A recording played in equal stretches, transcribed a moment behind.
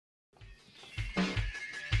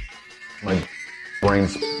My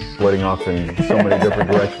brain's splitting off in so many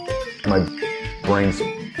different directions. My brain's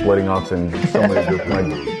splitting off in so many different. My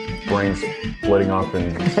brain's splitting off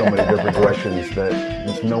in so many different directions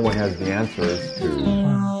that no one has the answers to.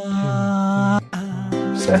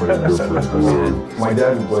 My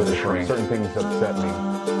dad was a shrink. Certain things upset me.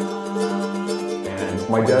 And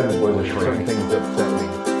my dad was a shrink. Certain things upset me.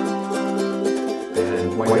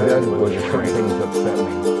 And my dad was a shrink. Things upset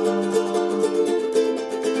me.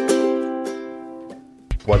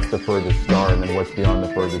 What's the furthest star, and then what's beyond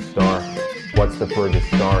the furthest star? What's the furthest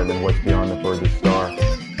star, and then what's beyond the furthest star?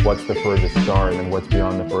 What's the furthest star, and then what's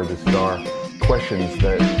beyond the furthest star? Questions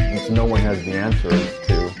that no one has the answers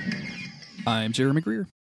to. I'm Jeremy Greer.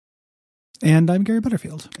 And I'm Gary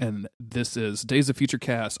Butterfield. And this is Days of Future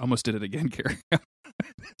Cast. Almost did it again, Gary.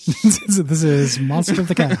 This is Monster of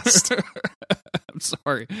the Cast. I'm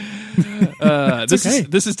sorry. This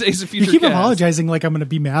is Days of Future Cast. You keep apologizing like I'm going to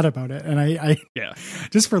be mad about it. And I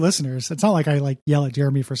just for listeners, it's not like I like yell at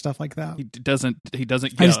Jeremy for stuff like that. He doesn't yell.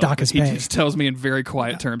 I just dock his pay. He just tells me in very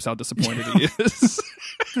quiet terms how disappointed he is.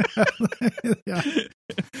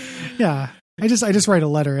 Yeah. I just write a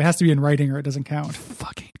letter. It has to be in writing or it doesn't count.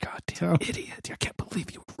 Fucking goddamn idiot. I can't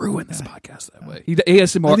believe you ruined this podcast that way. He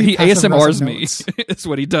ASMRs me. It's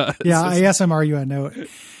what he does. Yeah, I ASMR you a note.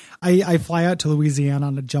 I fly out to Louisiana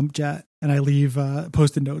on a jump jet and I leave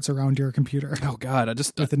Post-it notes around your computer. Oh God,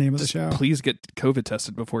 with the name of the show. Please get COVID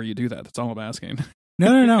tested before you do that. That's all I'm asking.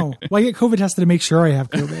 No. Well, I get COVID tested to make sure I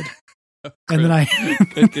have COVID. And then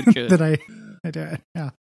good. then I do it.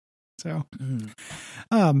 Yeah. So,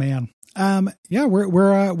 oh man.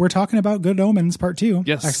 We're talking about Good Omens Part 2.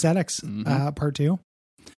 Yes. Ecstatics Part 2.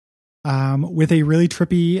 With a really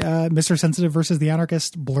trippy Mr. Sensitive versus the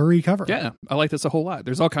Anarchist blurry cover. Yeah, I like this a whole lot.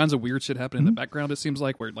 There's all kinds of weird shit happening in the background, it seems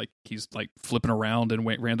like, where like he's like flipping around in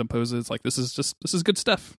random poses. Like this is good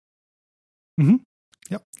stuff. Mm-hmm.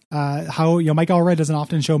 Yep. How Mike Allred doesn't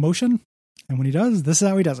often show motion, and when he does, this is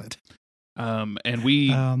how he does it. And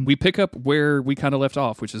we pick up where we kind of left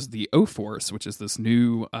off, which is the O-Force, which is this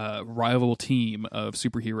new rival team of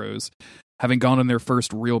superheroes having gone on their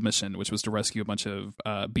first real mission, which was to rescue a bunch of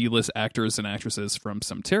B-list actors and actresses from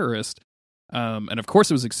some terrorist. And of course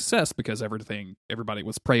it was a success because everybody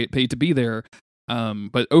was paid to be there.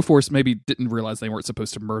 But O-Force maybe didn't realize they weren't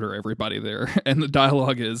supposed to murder everybody there. And the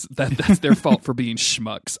dialogue is that's their fault for being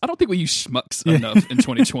schmucks. I don't think we use schmucks enough in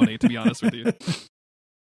 2020, to be honest with you.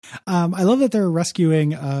 I love that they're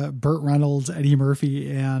rescuing Burt Reynolds, Eddie Murphy,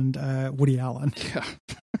 and Woody Allen.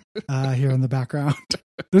 Yeah. Here in the background.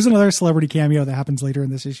 There's another celebrity cameo that happens later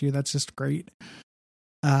in this issue. That's just great.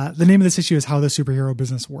 The name of this issue is How the Superhero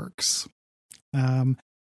Business Works. And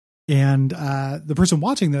the person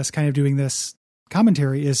watching this, kind of doing this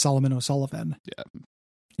commentary, is Solomon O'Sullivan. Yeah.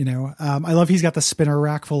 I love he's got the spinner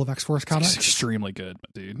rack full of X-Force comics. It's extremely good,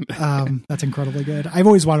 dude. That's incredibly good. I've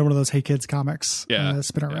always wanted one of those Hey Kids comics.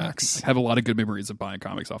 Spinner racks. I have a lot of good memories of buying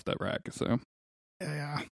comics off that rack. So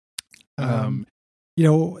yeah.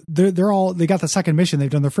 They got the second mission. They've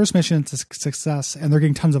done their first mission to success and they're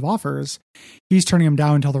getting tons of offers. He's turning them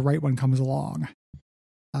down until the right one comes along.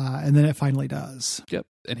 And then it finally does. Yep.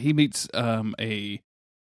 And he meets a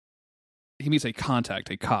contact,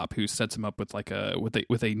 a cop, who sets him up with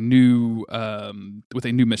with a new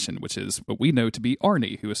mission, which is what we know to be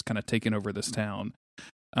Arnie, who is kind of taking over this town.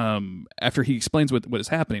 After he explains what is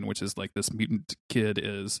happening, which is like this mutant kid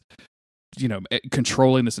is,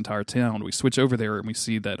 controlling this entire town. We switch over there and we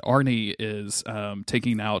see that Arnie is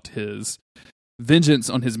taking out his vengeance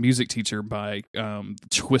on his music teacher by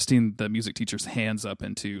twisting the music teacher's hands up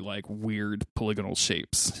into like weird polygonal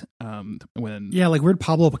shapes. Like weird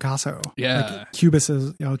Pablo Picasso. Yeah, like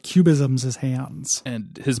cubisms his hands.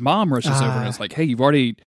 And his mom rushes over and is like, "Hey, you've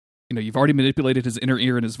already manipulated his inner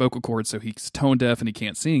ear and his vocal cords, so he's tone deaf and he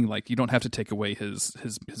can't sing. Like, you don't have to take away his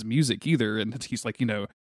music either." And he's like,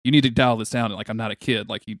 you need to dial this down. And like, I'm not a kid.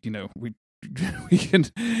 Like, we can,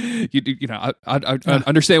 I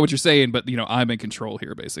understand what you're saying, but I'm in control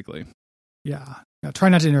here, basically. Yeah. Try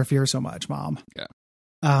not to interfere so much, Mom. Yeah.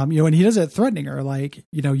 And he does it threatening her, like,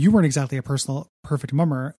 you weren't exactly a perfect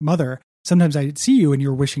mother. Sometimes I'd see you and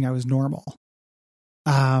you're wishing I was normal.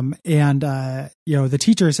 The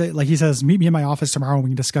teacher said, like, he says, "Meet me in my office tomorrow and we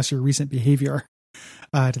can discuss your recent behavior,"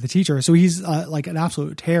 to the teacher. So he's like an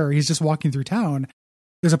absolute terror. He's just walking through town.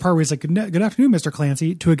 There's a part where he's like, "Good afternoon, Mr.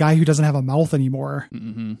 Clancy," to a guy who doesn't have a mouth anymore,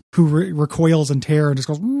 who recoils in terror and just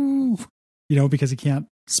goes, "Ooh," because he can't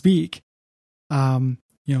speak.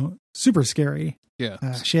 Super scary.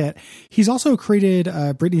 Yeah. Shit. He's also created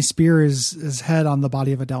Britney Spears' head on the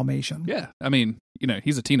body of a Dalmatian. Yeah. I mean,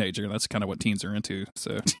 he's a teenager. That's kind of what teens are into.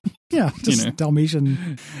 So yeah, just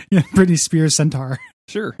Dalmatian, Britney Spears centaur.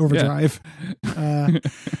 Sure. Overdrive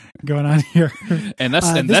going on here. And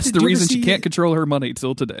that's the reason she can't control her money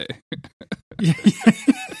till today. Yeah,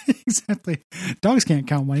 exactly. Dogs can't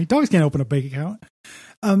count money. Dogs can't open a bank account.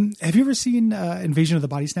 Have you ever seen Invasion of the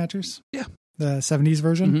Body Snatchers? Yeah. The 70s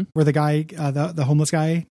version where the guy, the homeless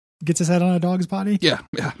guy gets his head on a dog's body? Yeah.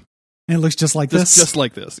 Yeah. And it looks just like this. Just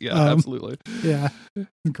like this. Yeah, absolutely. Yeah.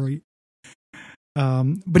 Great.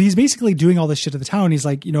 But he's basically doing all this shit to the town. He's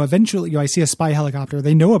like, eventually, I see a spy helicopter.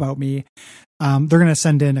 They know about me. They're going to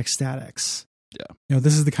send in ecstatics. Yeah.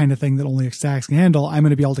 This is the kind of thing that only ecstatics can handle. I'm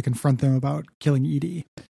going to be able to confront them about killing Edie.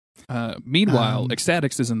 Meanwhile,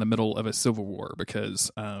 Ecstatics is in the middle of a civil war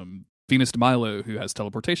because Venus de Milo, who has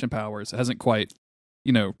teleportation powers, hasn't quite,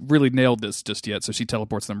 really nailed this just yet. So she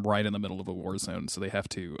teleports them right in the middle of a war zone. So they have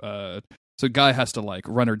to... So Guy has to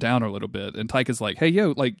run her down a little bit, and Tyke is like, "Hey,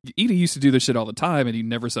 yo, Edie used to do this shit all the time, and he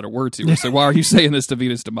never said a word to her. So why are you saying this to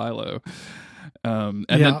Venus de Milo?" Then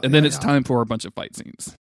it's time for a bunch of fight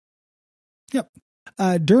scenes. Yep.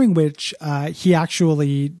 During which he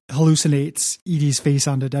actually hallucinates Edie's face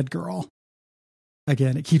on a dead girl.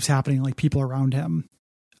 Again, it keeps happening. Like people around him,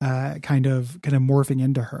 kind of morphing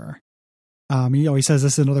into her. He says,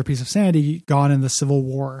 "This is another piece of sanity gone in the civil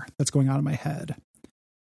war that's going on in my head."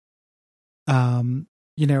 The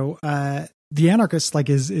anarchist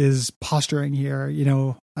is posturing here.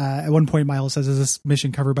 At one point Miles says, "Is this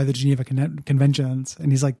mission covered by the Geneva Conventions?"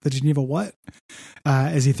 And he's like, "The Geneva what?"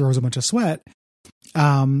 As he throws a bunch of sweat.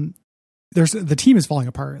 The team is falling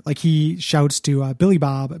apart. Like he shouts to Billy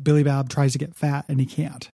Bob. Billy Bob tries to get fat and he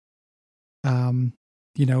can't.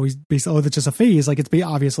 He's basically, that's just a phase. Like it's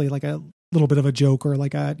obviously like a little bit of a joke or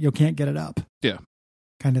like a can't get it up. Yeah,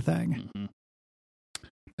 kind of thing. Mm-hmm.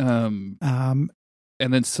 And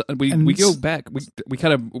then we go back. We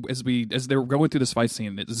kind of as they're going through this fight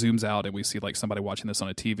scene, it zooms out and we see like somebody watching this on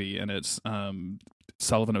a TV, and it's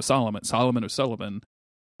Solomon O'Sullivan.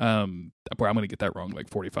 Boy, I'm going to get that wrong like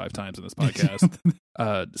 45 times in this podcast.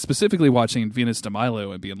 Specifically watching Venus de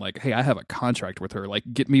Milo and being like, "Hey, I have a contract with her. Like,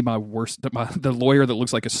 get me the lawyer that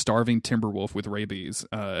looks like a starving timber wolf with rabies,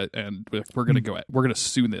 and we're going to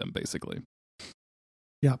sue them basically."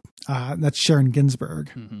 Yep. That's Sharon Ginsburg,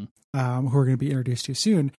 who we're going to be introduced to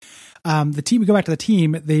soon. The team, we go back to the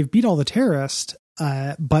team. They've beat all the terrorists,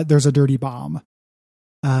 but there's a dirty bomb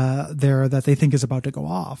there that they think is about to go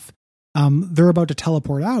off. They're about to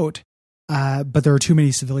teleport out, but there are too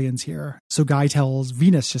many civilians here. So Guy tells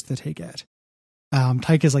Venus just to take it.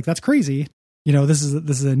 Tyke is like, "That's crazy. This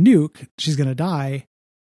is a nuke. She's going to die."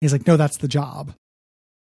 He's like, "No, that's the job."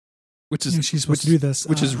 Which is she's supposed to do this,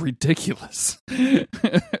 which is ridiculous.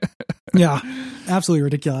 Yeah, absolutely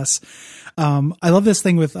ridiculous. I love this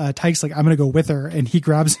thing with Tyke's like, "I'm going to go with her," and he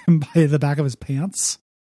grabs him by the back of his pants.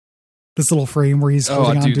 This little frame where he's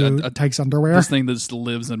holding onto Tyke's underwear. This thing that just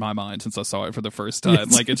lives in my mind since I saw it for the first time.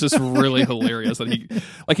 Like it's just really hilarious that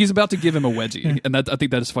he's about to give him a wedgie, and I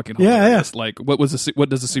think that is fucking hilarious. Yeah. Like what does a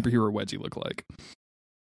superhero wedgie look like?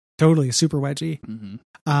 Totally a super wedgie.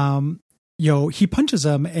 Mm-hmm. He punches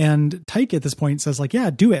him, and Tyke at this point says like, "Yeah,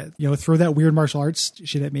 do it. Throw that weird martial arts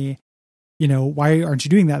shit at me. Why aren't you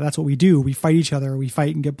doing that? That's what we do. We fight each other. We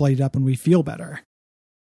fight and get bloodied up, and we feel better."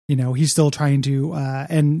 He's still trying to,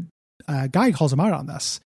 and Guy calls him out on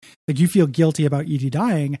this. Like, you feel guilty about Edie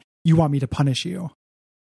dying. You want me to punish you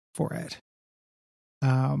for it.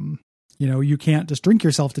 You can't just drink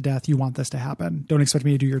yourself to death. You want this to happen. Don't expect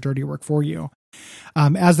me to do your dirty work for you.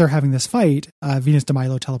 As they're having this fight, Venus de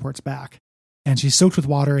Milo teleports back. And she's soaked with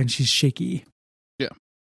water and she's shaky. Yeah.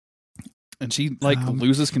 And she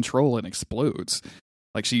loses control and explodes.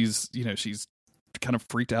 Like she's kind of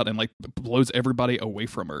freaked out and like blows everybody away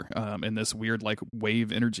from her in this weird like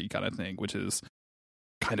wave energy kind of thing, which is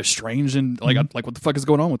kind of strange and like like what the fuck is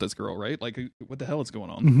going on with this girl, right? Like what the hell is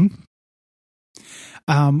going on?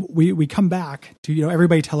 We come back to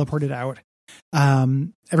everybody teleported out.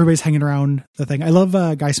 Everybody's hanging around the thing. I love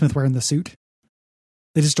Guy Smith wearing the suit.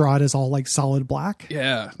 They just draw it as all like solid black.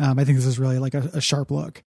 Yeah. I think this is really like a sharp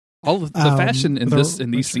look. All of the fashion in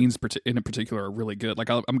these scenes in particular are really good. Like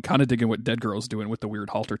I'm kind of digging what Dead Girl's doing with the weird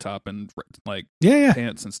halter top and like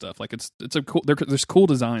pants and stuff. Like it's a cool. There's cool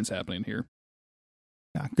designs happening here.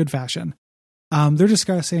 Yeah, good fashion. They're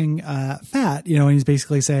discussing fat, and he's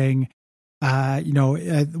basically saying,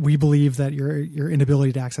 we believe that your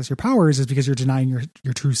inability to access your powers is because you're denying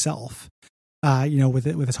your true self. With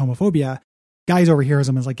his homophobia. Guys overhears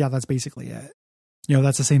him and is like, "Yeah, that's basically it.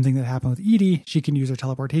 that's the same thing that happened with Edie. She can use her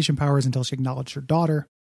teleportation powers until she acknowledged her daughter.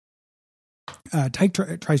 Tyke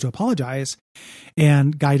tries to apologize,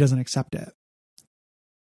 and Guy doesn't accept it.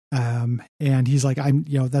 And he's like,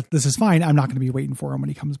 this is fine. I'm not going to be waiting for him when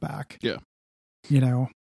he comes back. Yeah.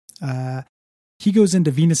 He goes into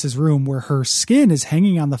Venus's room where her skin is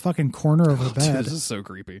hanging on the fucking corner of her bed. Dude, this is so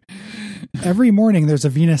creepy. Every morning there's a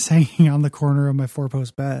Venus hanging on the corner of my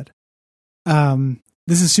 4-post bed.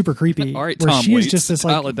 This is super creepy. All right, Tom she Waits, is just this,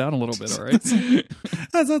 dial it down a little bit, all right?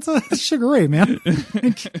 that's Sugar Ray, man.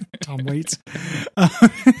 Tom Waits.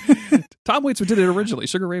 Tom Waits did it originally.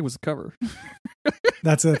 Sugar Ray was the cover.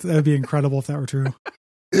 That would be incredible if that were true.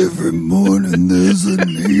 Every morning there's an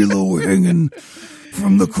halo hanging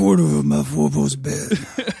from the corner of my 4-post bed.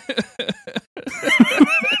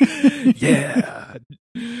 Yeah.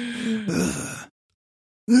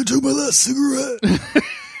 I took my last cigarette.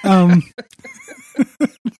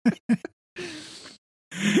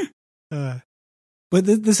 But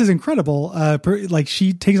this is incredible.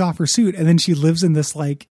 She takes off her suit and then she lives in this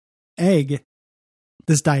egg,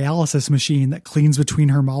 this dialysis machine that cleans between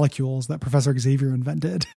her molecules that Professor Xavier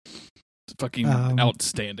invented. Fucking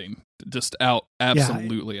outstanding. Just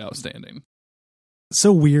absolutely outstanding.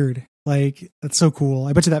 So weird. That's so cool.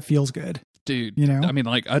 I bet you that feels good. Dude, I mean,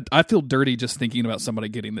 I feel dirty just thinking about somebody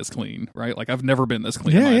getting this clean, right? Like, I've never been this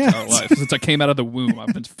clean in my entire life. Since I came out of the womb,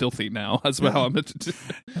 I've been filthy now. That's how I'm...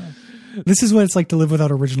 This is what it's like to live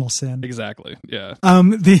without original sin. Exactly, yeah.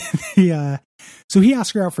 So he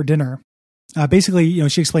asked her out for dinner. Basically,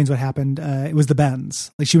 she explains what happened. It was the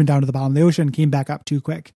bends. She went down to the bottom of the ocean, came back up too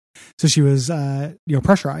quick. So she was,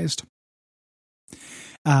 pressurized.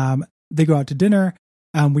 They go out to dinner.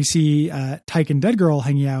 We see Tyke and Dead Girl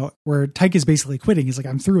hanging out where Tyke is basically quitting. He's like,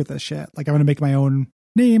 I'm through with this shit. I'm going to make my own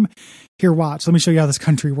name. Here, watch. Let me show you how this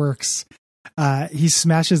country works. He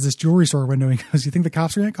smashes this jewelry store window and goes, you think the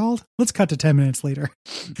cops are going to get called? Let's cut to 10 minutes later.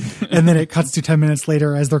 And then it cuts to 10 minutes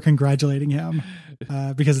later as they're congratulating him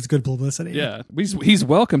because it's good publicity. Yeah. He's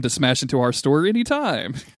welcome to smash into our store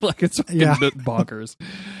anytime. It's bonkers.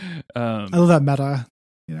 I love that meta.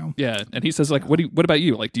 Yeah, and he says, what about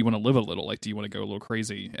you? Do you want to live a little? Do you want to go a little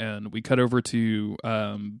crazy? And we cut over to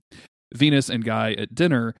Venus and Guy at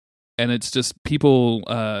dinner, and it's just people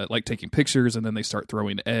taking pictures, and then they start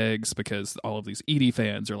throwing eggs because all of these Edie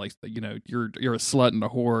fans are like, you're a slut and a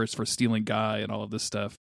whore for stealing Guy and all of this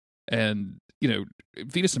stuff. And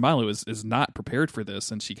Venus de Milo is not prepared for this,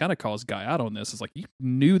 and she kind of calls Guy out on this. It's like, you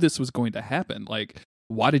knew this was going to happen.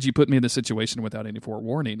 Why did you put me in this situation without any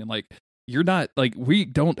forewarning? And you're not we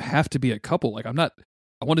don't have to be a couple. I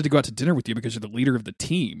wanted to go out to dinner with you because you're the leader of the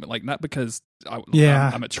team. Not because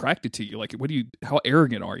I'm attracted to you. How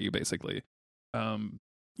arrogant are you, basically?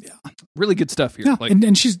 Really good stuff here. Yeah,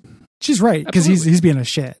 and she's right. Cause he's being a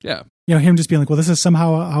shit. Yeah. Him just being well, this is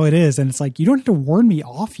somehow how it is. And it's you don't have to warn me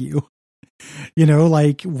off you,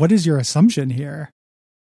 what is your assumption here?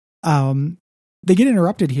 They get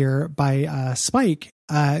interrupted here by Spike,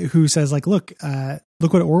 who says look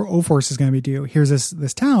what O-Force is going to do. Here's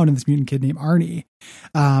this town and this mutant kid named Arnie.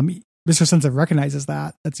 Mr. Sensitive recognizes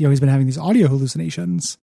that. That's, he's been having these audio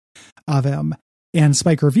hallucinations of him. And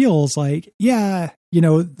Spike reveals the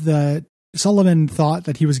Sullivan thought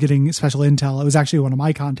that he was getting special intel. It was actually one of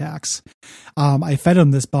my contacts. I fed him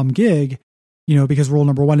this bum gig, because rule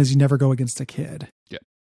number 1 is you never go against a kid. Yeah.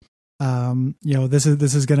 This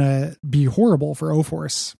is going to be horrible for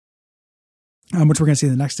O-Force. Which we're going to see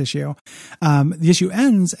in the next issue. The issue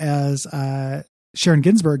ends as Sharon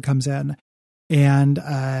Ginsburg comes in and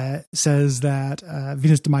says that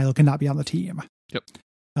Venus de Milo cannot be on the team. Yep.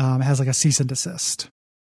 It has a cease and desist.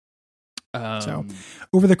 So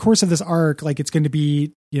over the course of this arc, it's going to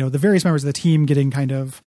be, the various members of the team getting kind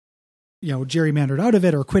of, gerrymandered out of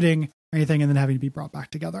it or quitting or anything and then having to be brought back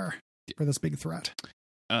together for this big threat.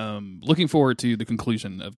 Looking forward to the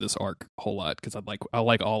conclusion of this arc a whole lot because I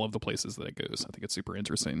like all of the places that it goes. I think it's super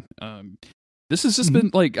interesting. This has just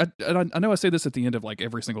been I know I say this at the end of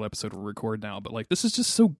every single episode we record now, but this is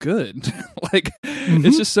just so good.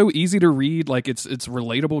 It's just so easy to read. It's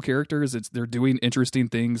relatable characters. They're doing interesting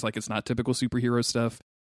things. It's not typical superhero stuff,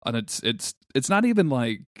 and it's not even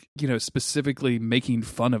specifically making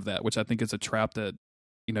fun of that, which I think is a trap that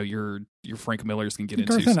your Frank Millers can get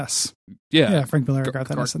into. Garth Ennis. Yeah, Frank Miller,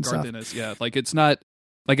 Garth Ennis and stuff. Ennis, yeah, it's not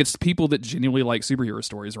it's people that genuinely like superhero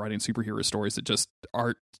stories writing superhero stories that just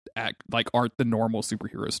aren't the normal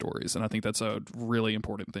superhero stories, and I think that's a really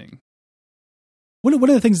important thing. One of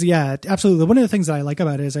the things, yeah, absolutely. One of the things that I like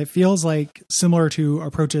about it is it feels similar to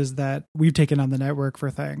approaches that we've taken on the network for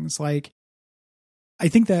things. I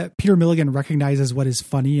think that Peter Milligan recognizes what is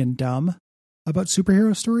funny and dumb about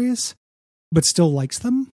superhero stories. but still likes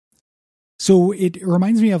them. So it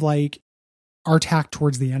reminds me of like our tack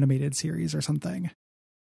towards the animated series or something,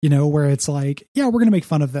 you know, where it's like, yeah, we're going to make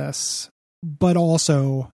fun of this, but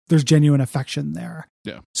also there's genuine affection there.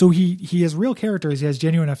 Yeah. So he has real characters. He has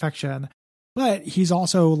genuine affection, but he's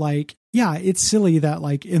also like, yeah, it's silly that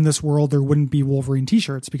like in this world, there wouldn't be Wolverine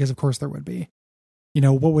t-shirts, because of course there would be. You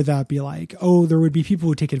know, what would that be like? Oh, there would be people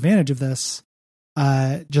who take advantage of this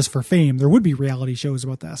just for fame. There would be reality shows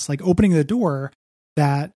about this, like opening the door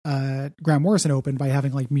that Grant Morrison opened by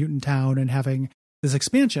having like Mutant Town and having this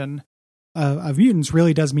expansion of mutants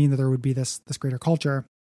really does mean that there would be this greater culture.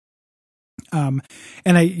 And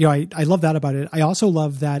I love that about it. I also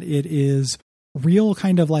love that it is real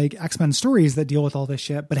kind of like X-Men stories that deal with all this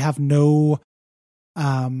shit, but have no,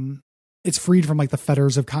 it's freed from like the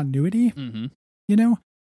fetters of continuity. Mm-hmm. You know,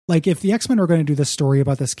 like if the X-Men were going to do this story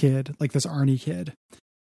about this kid, like this Arnie kid,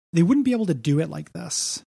 they wouldn't be able to do it like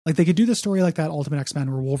this. Like they could do the story like that Ultimate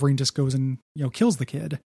X-Men where Wolverine just goes and, you know, kills the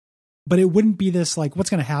kid, but it wouldn't be this like what's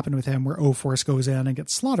going to happen with him where O-Force goes in and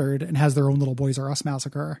gets slaughtered and has their own little Boys R Us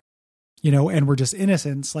massacre, you know, and we're just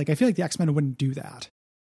innocents. Like I feel like the X-Men wouldn't do that.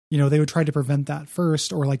 You know, they would try to prevent that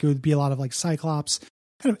first, or like it would be a lot of like Cyclops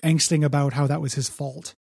kind of angsting about how that was his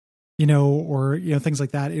fault, you know, or, you know, things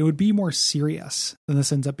like that. It would be more serious than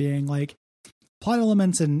this ends up being. Like plot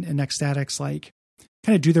elements and X-Statix like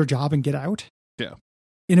kind of do their job and get out. Yeah.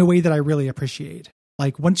 In a way that I really appreciate.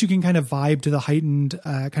 Like once you can kind of vibe to the heightened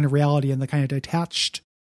kind of reality and the kind of detached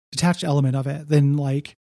element of it, then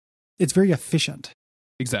like it's very efficient.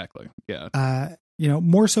 Exactly. Yeah. You know,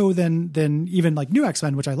 more so than even like New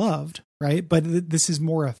X-Men, which I loved, right? But this is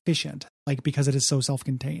more efficient, like because it is so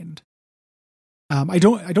self-contained. I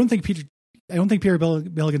don't think Peter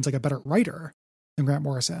Milligan's like a better writer than Grant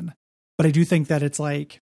Morrison, but I do think that it's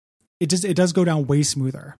like it does go down way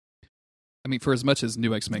smoother. I mean, for as much as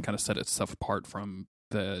New X-Men kind of set itself apart from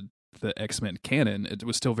the X-Men canon, it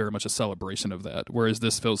was still very much a celebration of that. Whereas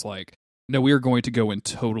this feels like, no, we are going to go in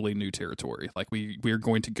totally new territory. Like we are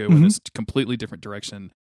going to go in this completely different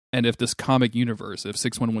direction. And if this comic universe, if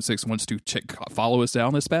 6116 wants to follow us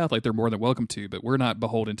down this path, like they're more than welcome to, but we're not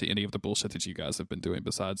beholden to any of the bullshit that you guys have been doing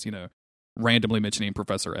besides, you know, randomly mentioning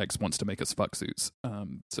Professor X wants to make us fuck suits.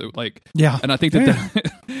 So like, yeah. And I think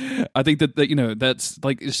that, I think that, you know, that's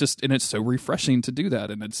like, it's just, and it's so refreshing to do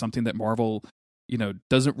that. And it's something that Marvel, you know,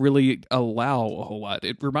 doesn't really allow a whole lot.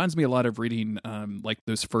 It reminds me a lot of reading, like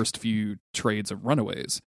those first few trades of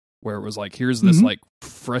Runaways, where it was like, here's this like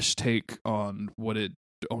fresh take on what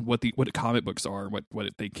comic books are, what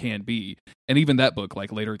they can be. And even that book,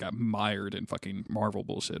 like later got mired in fucking Marvel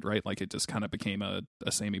bullshit, right? Like it just kind of became a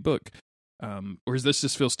samey book. Whereas this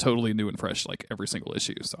just feels totally new and fresh, like every single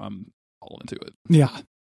issue. So I'm all into it. Yeah.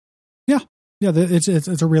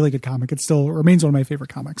 It's a really good comic. It still remains one of my favorite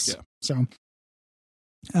comics. Yeah. So,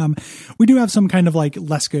 we do have some kind of like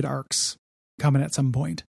less good arcs coming at some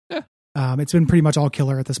point. Yeah. It's been pretty much all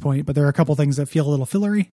killer at this point, but there are a couple things that feel a little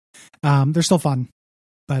fillery. They're still fun,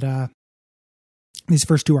 but these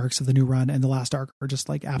first two arcs of the new run and the last arc are just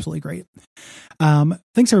like absolutely great.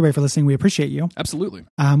 Thanks everybody for listening. We appreciate you. Absolutely.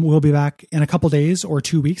 We'll be back in a couple days or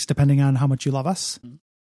 2 weeks, depending on how much you love us.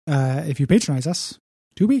 If you patronize us,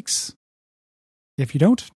 2 weeks. If you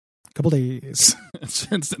don't, a couple days.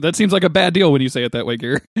 That seems like a bad deal when you say it that way,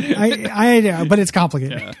 Gary. I but it's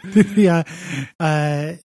complicated. Yeah.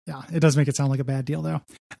 Yeah, it does make it sound like a bad deal though.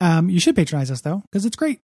 You should patronize us though, because it's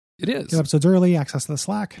great. It is. Get episodes early, access to the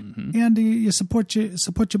Slack, and you support your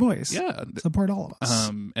boys. Yeah, support all of us.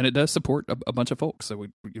 And it does support a bunch of folks, so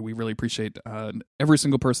we really appreciate every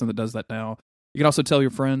single person that does that now. You can also tell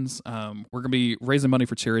your friends. We're gonna be raising money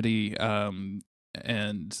for charity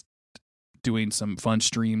and doing some fun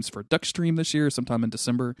streams for Duckstream this year, sometime in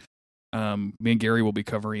December. Me and Gary will be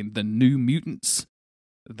covering the New Mutants,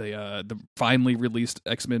 the finally released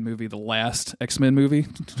X-Men movie, the last X-Men movie.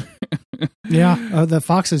 Yeah, the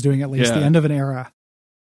Fox is doing at least the end of an era.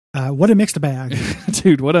 What a mixed bag,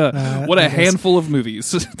 dude! What a handful of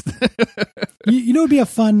movies. you know, it'd be a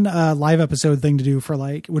fun live episode thing to do for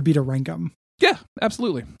would be to rank them. Yeah,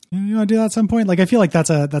 absolutely. You want to do that at some point? Like, I feel like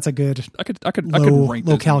that's a good. I could rank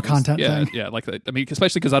locale content thing. Yeah, like that. I mean,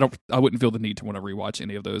 especially because I wouldn't feel the need to want to rewatch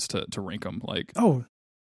any of those to rank them. Like, oh,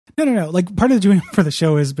 no. Like, part of doing for the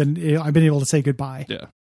show has been I've been able to say goodbye. Yeah.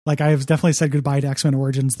 Like, I have definitely said goodbye to X-Men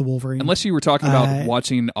Origins, the Wolverine. Unless you were talking about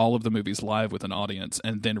watching all of the movies live with an audience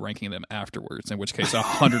and then ranking them afterwards, in which case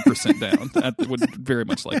 100% down. That would very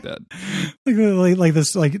much like that. Like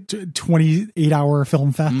this 28-hour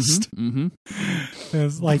film fest.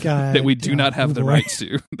 It's like that we do not have the rights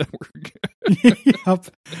to. Yep.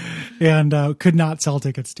 And could not sell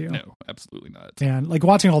tickets to. No, absolutely not. And like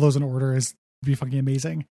watching all those in order is be fucking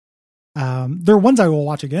amazing. There are ones I will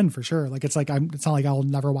watch again for sure. Like it's not like I'll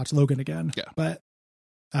never watch Logan again. Yeah. But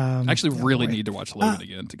I actually really need to watch Logan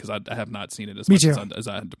again because I have not seen it as much as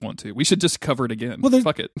I want to. We should just cover it again. Well,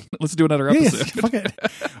 fuck it. Let's do another episode. Yeah, fuck it.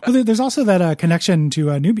 Well, there's also that connection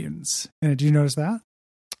to New Mutants. Did you notice that?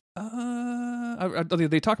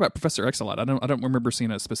 They talk about Professor X a lot. I don't remember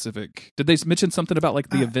seeing a specific. Did they mention something about like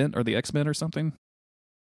the event or the X-Men or something?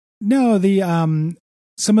 No, the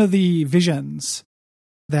some of the visions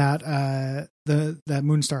that that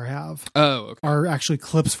Moonstar have are actually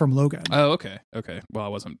clips from Logan. Oh, okay. Well, I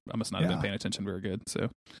must not have been paying attention very good. So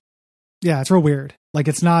yeah, it's real weird. Like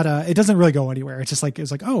it's not it doesn't really go anywhere. It's just like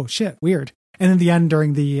oh shit, weird. And in the end,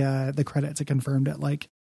 during the credits, it confirmed it, like,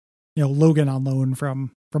 you know, Logan on loan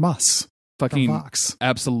from us. Fucking Fox.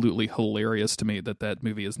 Absolutely hilarious to me that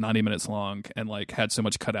movie is 90 minutes long and like had so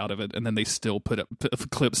much cut out of it, and then they still put up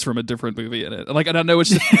clips from a different movie in it. Like, and I know it's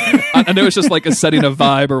just, I know it's just like a setting a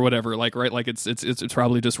vibe or whatever. Like, right? Like it's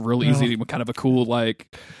probably just real easy, kind of a cool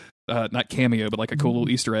like. Not cameo, but like a cool little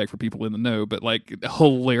Easter egg for people in the know. But like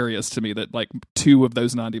hilarious to me that like 2 of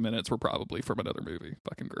those 90 minutes were probably from another movie.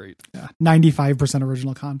 Fucking great. Yeah, 95%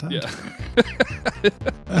 original content. Yeah.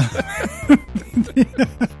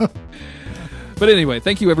 But anyway,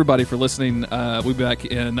 thank you everybody for listening. We'll be back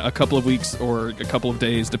in a couple of weeks or a couple of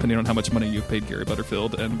days, depending on how much money you've paid Gary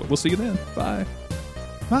Butterfield, and we'll see you then. Bye.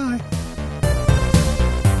 Bye.